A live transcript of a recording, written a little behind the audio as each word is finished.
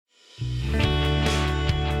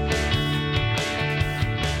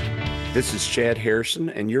This is Chad Harrison,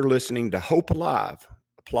 and you're listening to Hope Alive,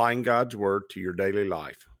 applying God's Word to your daily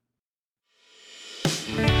life.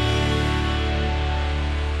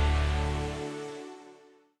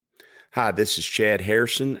 Hi, this is Chad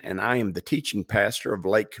Harrison, and I am the teaching pastor of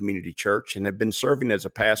Lake Community Church and have been serving as a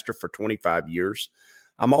pastor for 25 years.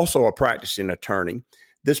 I'm also a practicing attorney.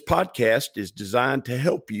 This podcast is designed to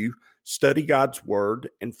help you study God's Word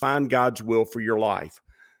and find God's will for your life.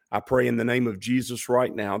 I pray in the name of Jesus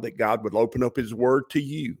right now that God would open up His Word to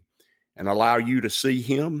you and allow you to see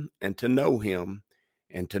Him and to know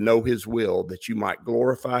His will, that you might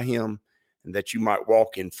glorify Him and that you might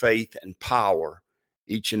walk in faith and power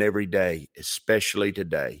each and every day, especially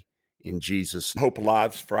today, in Jesus. Hope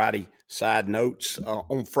Alive's Friday side notes.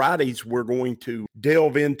 On Fridays, we're going to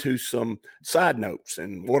delve into some side notes.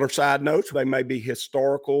 And what are side notes? They may be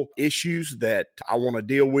historical issues that I want to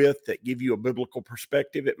deal with that give you a biblical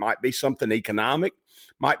perspective. It might be something economic,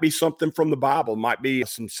 might be something from the Bible, might be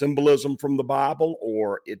some symbolism from the Bible,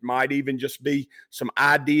 or it might even just be some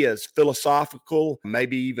ideas, philosophical,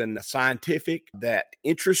 maybe even scientific, that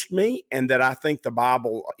interest me and that I think the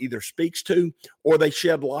Bible either speaks to, or they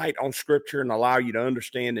shed light on Scripture and allow you to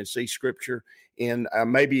understand and see Scripture in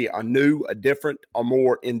maybe a new, a different, a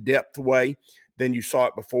more in-depth way than you saw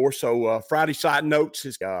it before. So Friday Side Notes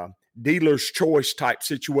is dealer's choice type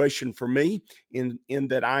situation for me in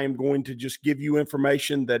that I am going to just give you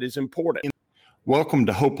information that is important. Welcome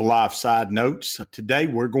to Hope Alive Side Notes. Today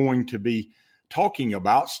we're going to be talking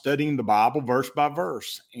about studying the Bible verse by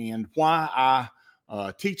verse and why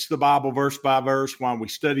I teach the Bible verse by verse, why we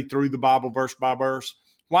study through the Bible verse by verse,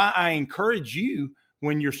 why I encourage you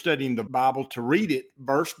when you're studying the Bible to read it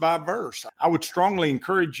verse by verse. I would strongly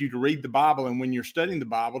encourage you to read the Bible, and when you're studying the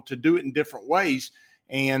Bible, to do it in different ways.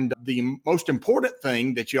 And the most important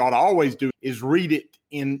thing that you ought to always do is read it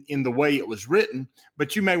in the way it was written,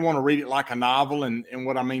 but you may want to read it like a novel. And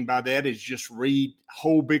what I mean by that is just read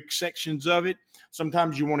whole big sections of it.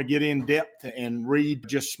 Sometimes you want to get in depth and read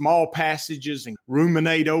just small passages and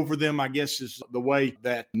ruminate over them, I guess is the way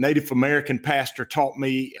that Native American pastor taught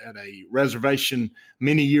me at a reservation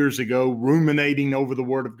many years ago, ruminating over the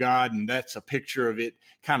Word of God. And that's a picture of it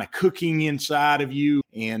kind of cooking inside of you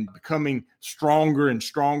and becoming stronger and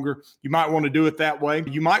stronger. You might want to do it that way.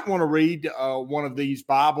 You might want to read one of these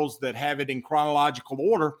Bibles that have it in chronological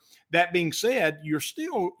order. That being said, you're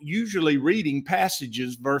still usually reading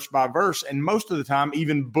passages verse by verse, and most of the time,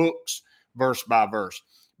 even books verse by verse.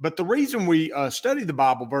 But the reason we study the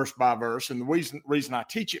Bible verse by verse, and the reason I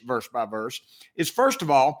teach it verse by verse, is first of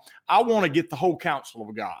all, I want to get the whole counsel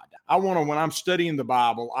of God. I want to, when I'm studying the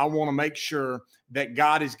Bible, I want to make sure that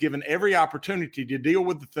God is given every opportunity to deal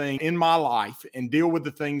with the thing in my life and deal with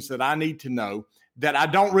the things that I need to know, that I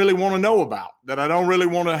don't really want to know about, that I don't really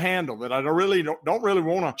want to handle, that I don't really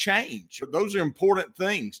want to change. Those are important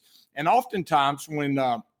things. And oftentimes when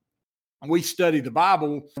we study the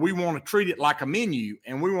Bible, we want to treat it like a menu,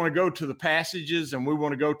 and we want to go to the passages and we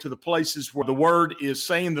want to go to the places where the Word is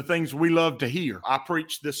saying the things we love to hear. I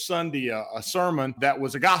preached this Sunday a sermon that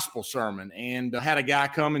was a gospel sermon, and had a guy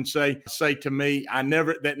come and say to me,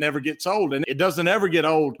 that never gets old. And it doesn't ever get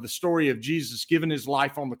old. The story of Jesus giving his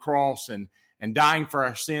life on the cross and dying for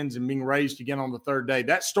our sins and being raised again on the third day.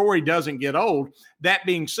 That story doesn't get old. That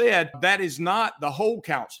being said, that is not the whole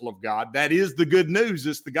counsel of God. That is the good news.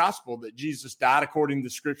 It's the gospel that Jesus died according to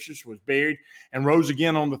the Scriptures, was buried, and rose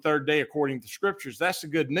again on the third day according to the Scriptures. That's the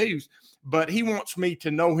good news. But he wants me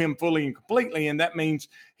to know him fully and completely, and that means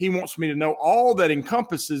he wants me to know all that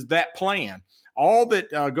encompasses that plan, all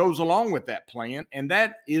that goes along with that plan, and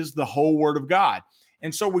that is the whole Word of God.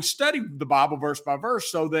 And so we study the Bible verse by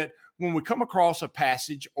verse so that when we come across a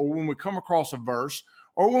passage, or when we come across a verse,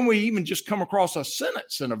 or when we even just come across a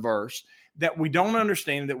sentence in a verse that we don't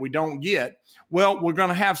understand, that we don't get, well, we're going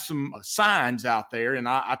to have some signs out there. And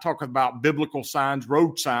I talk about biblical signs,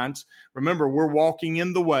 road signs. Remember, we're walking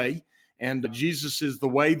in the way, and Jesus is the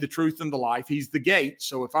way, the truth, and the life. He's the gate.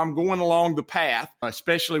 So if I'm going along the path,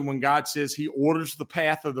 especially when God says he orders the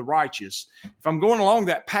path of the righteous, if I'm going along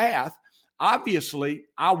that path, obviously,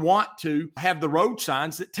 I want to have the road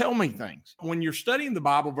signs that tell me things. When you're studying the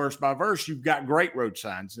Bible verse by verse, you've got great road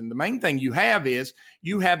signs. And the main thing you have is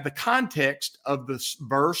you have the context of the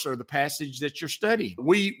verse or the passage that you're studying.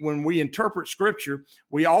 When we interpret Scripture,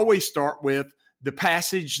 we always start with the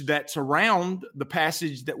passage that's around the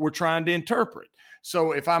passage that we're trying to interpret.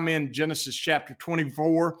 So if I'm in Genesis chapter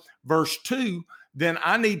 24, verse 2, then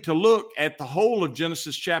I need to look at the whole of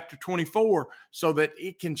Genesis chapter 24 so that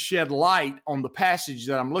it can shed light on the passage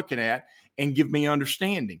that I'm looking at and give me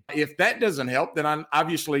understanding. If that doesn't help, then I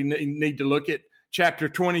obviously need to look at chapter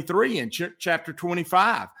 23 and chapter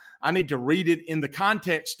 25. I need to read it in the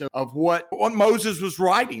context of what Moses was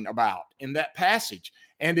writing about in that passage.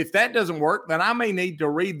 And if that doesn't work, then I may need to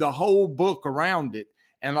read the whole book around it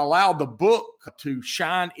and allow the book to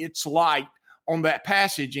shine its light on that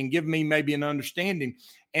passage and give me maybe an understanding.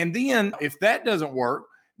 And then if that doesn't work,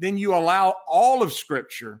 then you allow all of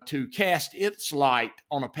Scripture to cast its light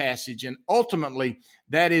on a passage. And ultimately,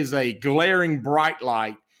 that is a glaring bright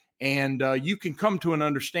light, and you can come to an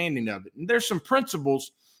understanding of it. And there's some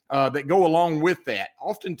principles that go along with that.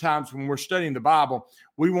 Oftentimes when we're studying the Bible,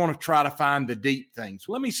 we want to try to find the deep things.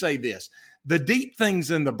 Let me say this. The deep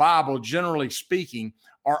things in the Bible, generally speaking,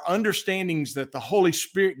 are understandings that the Holy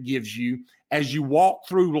Spirit gives you as you walk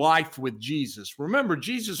through life with Jesus. Remember,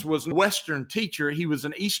 Jesus was a Western teacher. He was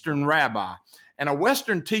an Eastern rabbi. And a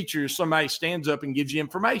Western teacher is somebody stands up and gives you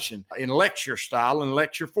information in lecture style and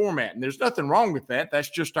lecture format. And there's nothing wrong with that. That's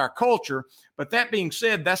just our culture. But that being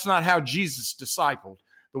said, that's not how Jesus discipled.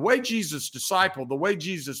 The way Jesus discipled, the way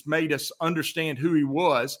Jesus made us understand who he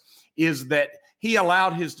was, is that he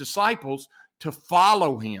allowed his disciples to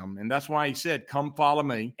follow him. And that's why he said, come follow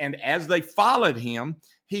me. And as they followed him,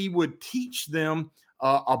 he would teach them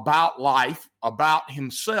about life, about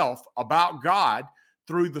himself, about God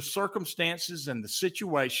through the circumstances and the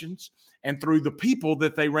situations and through the people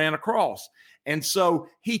that they ran across. And so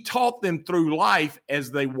he taught them through life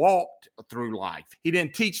as they walked through life. He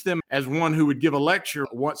didn't teach them as one who would give a lecture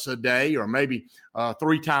once a day or maybe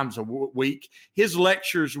 3 times a week. His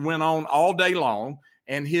lectures went on all day long,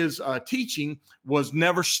 and his teaching was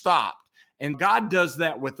never stopped. And God does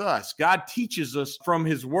that with us. God teaches us from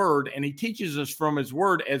his word, and he teaches us from his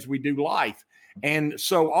word as we do life. And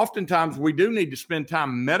so oftentimes we do need to spend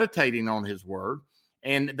time meditating on his word.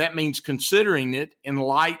 And that means considering it in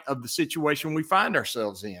light of the situation we find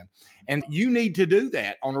ourselves in. And you need to do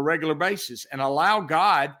that on a regular basis and allow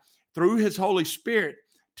God, through his Holy Spirit,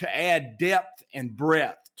 to add depth and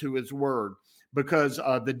breadth to his word. Because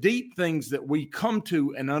the deep things that we come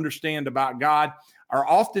to and understand about God are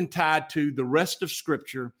often tied to the rest of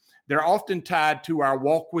Scripture. They're often tied to our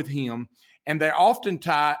walk with him. And they're often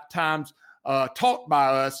times taught by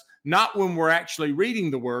us, not when we're actually reading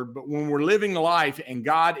the word, but when we're living life and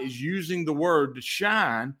God is using the word to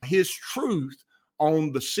shine his truth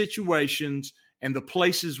on the situations and the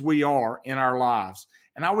places we are in our lives.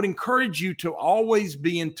 And I would encourage you to always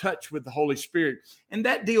be in touch with the Holy Spirit. And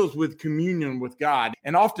that deals with communion with God.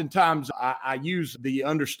 And oftentimes I use the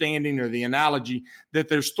understanding or the analogy that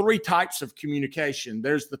there's 3 types of communication.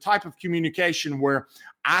 There's the type of communication where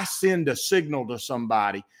I send a signal to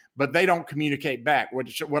somebody, but they don't communicate back.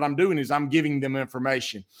 What I'm doing is I'm giving them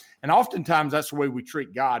information. And oftentimes that's the way we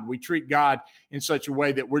treat God. We treat God in such a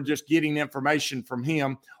way that we're just getting information from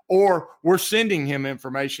him, or we're sending him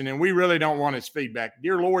information and we really don't want his feedback.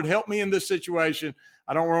 Dear Lord, help me in this situation.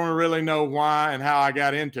 I don't want to really know why and how I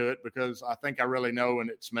got into it, because I think I really know and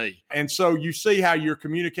it's me. And so you see how your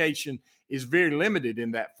communication is very limited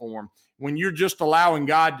in that form. When you're just allowing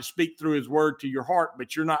God to speak through his word to your heart,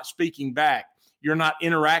 but you're not speaking back, you're not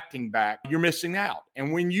interacting back, you're missing out.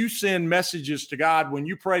 And when you send messages to God, when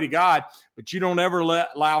you pray to God, but you don't ever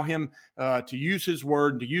allow him to use his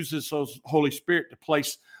word, to use his Holy Spirit to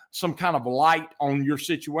place some kind of light on your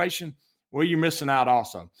situation, well, you're missing out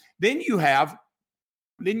also. Then you have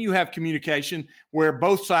communication where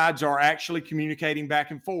both sides are actually communicating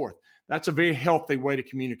back and forth. That's a very healthy way to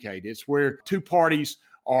communicate. It's where 2 parties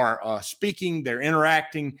are speaking, they're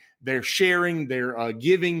interacting, they're sharing, they're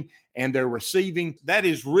giving, and they're receiving. That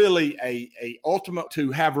is really a ultimate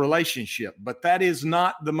to have relationship, but that is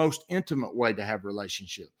not the most intimate way to have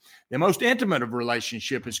relationship. The most intimate of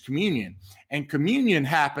relationship is communion, and communion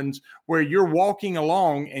happens where you're walking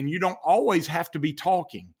along and you don't always have to be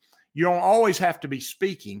talking. You don't always have to be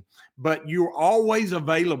speaking, but you're always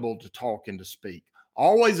available to talk and to speak,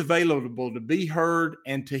 always available to be heard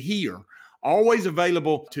and to hear, always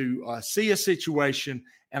available to see a situation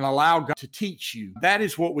and allow God to teach you. That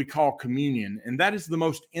is what we call communion, and that is the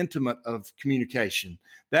most intimate of communication.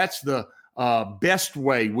 That's the best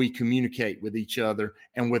way we communicate with each other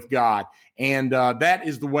and with God. And that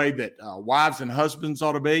is the way that wives and husbands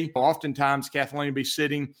ought to be. Oftentimes, Kathleen will be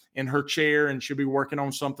sitting in her chair and she'll be working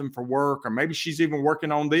on something for work, or maybe she's even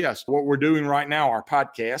working on this, what we're doing right now, our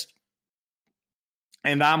podcast.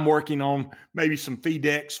 And I'm working on maybe some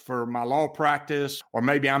FEDEX for my law practice, or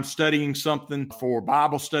maybe I'm studying something for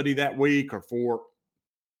Bible study that week, or for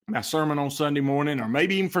my sermon on Sunday morning, or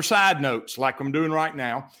maybe even for side notes like I'm doing right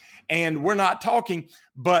now. and we're not talking,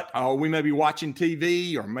 but we may be watching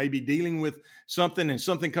TV or maybe dealing with something, and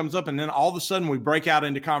something comes up, and then all of a sudden we break out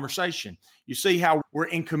into conversation. You see how we're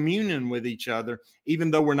in communion with each other, even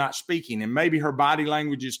though we're not speaking. And maybe her body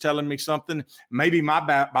language is telling me something. Maybe my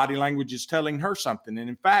body language is telling her something. And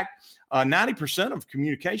in fact, 90% of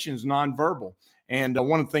communication is nonverbal. And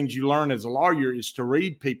one of the things you learn as a lawyer is to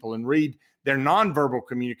read people and read their nonverbal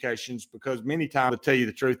communications, because many times, to tell you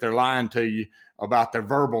the truth, they're lying to you about their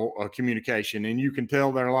verbal communication. And you can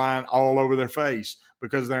tell they're lying all over their face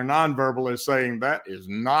because their nonverbal is saying that is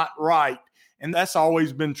not right. And that's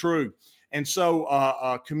always been true. And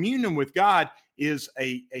so communion with God is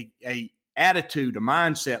a attitude, a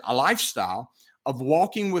mindset, a lifestyle of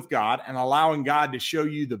walking with God and allowing God to show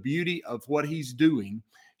you the beauty of what he's doing,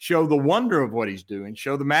 show the wonder of what he's doing,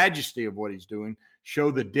 show the majesty of what he's doing,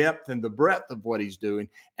 show the depth and the breadth of what he's doing,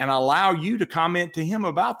 and allow you to comment to him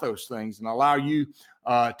about those things, and allow you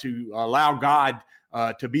to allow God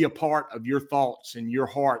to be a part of your thoughts and your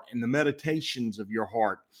heart and the meditations of your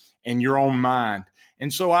heart and your own mind.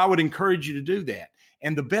 And so I would encourage you to do that.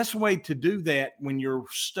 And the best way to do that when you're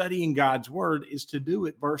studying God's word is to do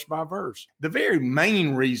it verse by verse. The very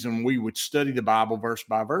main reason we would study the Bible verse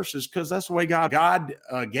by verse is because that's the way God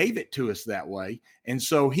gave it to us that way. And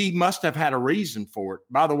so he must have had a reason for it.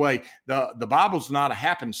 By the way, the Bible's not a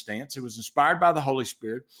happenstance. It was inspired by the Holy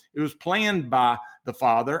Spirit. It was planned by the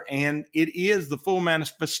Father, and it is the full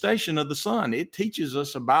manifestation of the Son. It teaches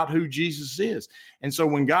us about who Jesus is. And so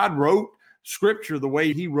when God wrote Scripture the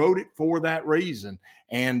way he wrote it for that reason,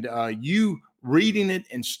 and you reading it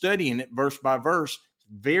and studying it verse by verse,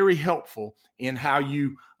 very helpful in how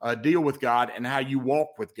you deal with God and how you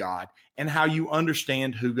walk with God and how you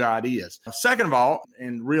understand who God is. Second of all,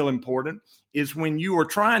 and real important, is when you are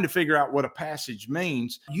trying to figure out what a passage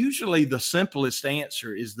means, usually the simplest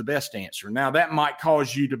answer is the best answer. Now, that might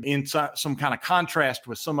cause you to be in some kind of contrast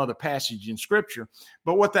with some other passage in Scripture,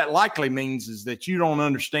 but what that likely means is that you don't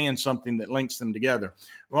understand something that links them together.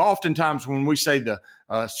 Well, oftentimes when we say the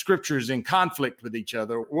Scripture is in conflict with each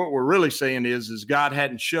other, what we're really saying is God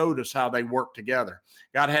hadn't showed us how they work together.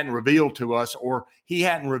 God hadn't revealed to us, or he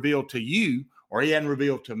hadn't revealed to you, or he hadn't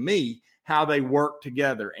revealed to me how they work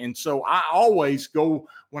together. And so I always go,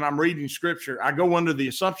 when I'm reading Scripture, I go under the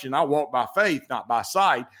assumption I walk by faith, not by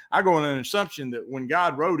sight. I go under an assumption that when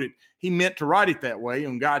God wrote it, he meant to write it that way.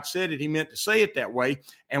 And God said it, he meant to say it that way.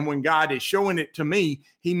 And when God is showing it to me,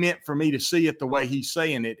 he meant for me to see it the way he's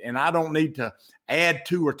saying it. And I don't need to add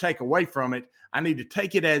to or take away from it. I need to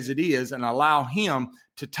take it as it is and allow him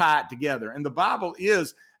to tie it together. And the Bible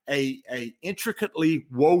is a intricately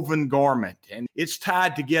woven garment, and it's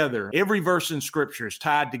tied together. Every verse in Scripture is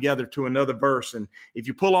tied together to another verse. And if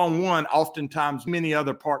you pull on one, oftentimes many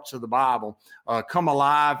other parts of the Bible come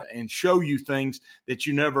alive and show you things that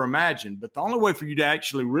you never imagined. But the only way for you to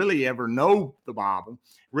actually really ever know the Bible,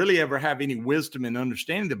 really ever have any wisdom in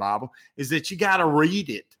understanding the Bible, is that you got to read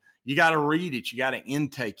it. You got to read it. You got to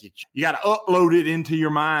intake it. You got to upload it into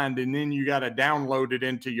your mind, and then you got to download it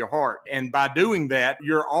into your heart. And by doing that,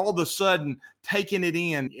 you're all of a sudden taking it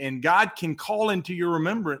in, and God can call into your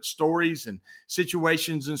remembrance stories and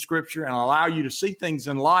situations in Scripture and allow you to see things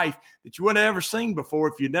in life that you wouldn't have ever seen before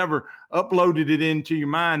if you never uploaded it into your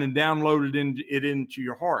mind and downloaded it into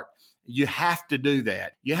your heart. You have to do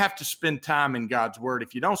that. You have to spend time in God's word.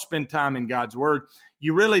 If you don't spend time in God's word,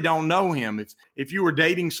 you really don't know him. If you were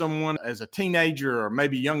dating someone as a teenager or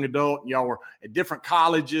maybe young adult, and y'all were at different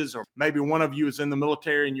colleges, or maybe one of you is in the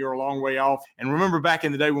military and you're a long way off. And remember back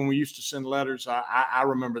in the day when we used to send letters, I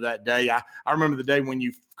remember that day. I remember the day when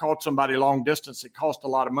you called somebody long distance. It cost a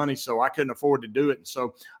lot of money, so I couldn't afford to do it. And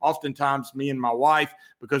so oftentimes me and my wife,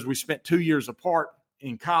 because we spent 2 years apart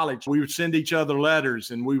in college, we would send each other letters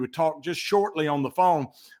and we would talk just shortly on the phone.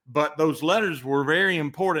 But those letters were very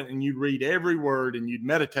important, and you'd read every word and you'd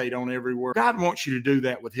meditate on every word. God wants you to do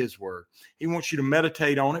that with his word. He wants you to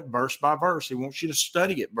meditate on it verse by verse. He wants you to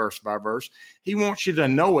study it verse by verse. He wants you to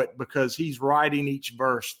know it because he's writing each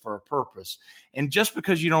verse for a purpose. And just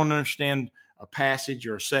because you don't understand a passage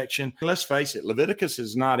or a section, let's face it, Leviticus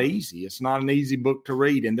is not easy. It's not an easy book to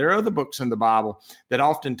read. And there are other books in the Bible that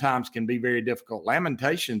oftentimes can be very difficult.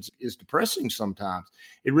 Lamentations is depressing sometimes.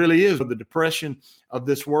 It really is. The depression of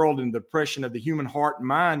this world and the depression of the human heart and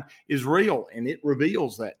mind is real, and it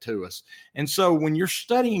reveals that to us. And so when you're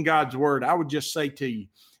studying God's word, I would just say to you,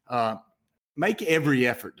 make every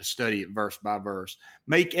effort to study it verse by verse.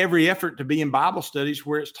 Make every effort to be in Bible studies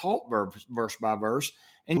where it's taught verse by verse.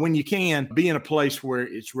 And when you can, be in a place where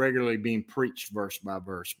it's regularly being preached verse by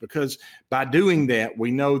verse, because by doing that, we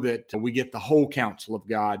know that we get the whole counsel of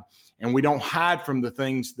God, and we don't hide from the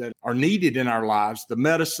things that are needed in our lives, the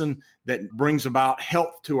medicine that brings about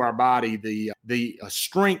health to our body, the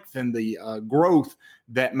strength and the growth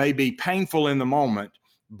that may be painful in the moment,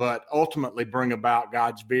 but ultimately bring about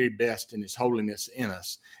God's very best and his holiness in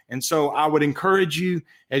us. And so I would encourage you,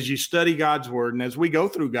 as you study God's word and as we go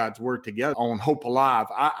through God's word together on Hope Alive,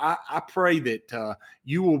 I pray that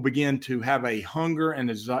you will begin to have a hunger and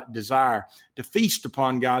a desire to feast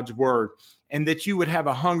upon God's word, and that you would have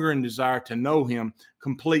a hunger and desire to know him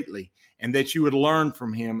completely, and that you would learn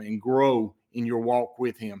from him and grow in your walk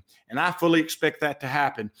with him. And I fully expect that to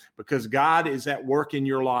happen, because God is at work in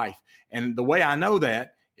your life. And the way I know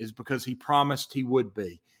that is because he promised he would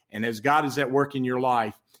be. And as God is at work in your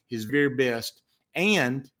life, his very best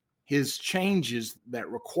and his changes that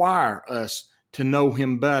require us to know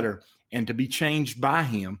him better and to be changed by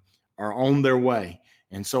him are on their way.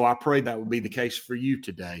 And so I pray that will be the case for you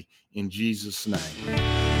today, in Jesus' name.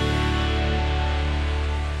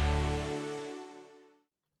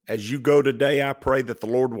 As you go today, I pray that the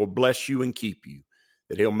Lord will bless you and keep you,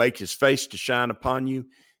 that he'll make his face to shine upon you,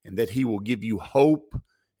 and that he will give you hope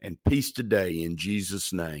and peace today, in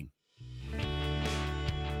Jesus' name.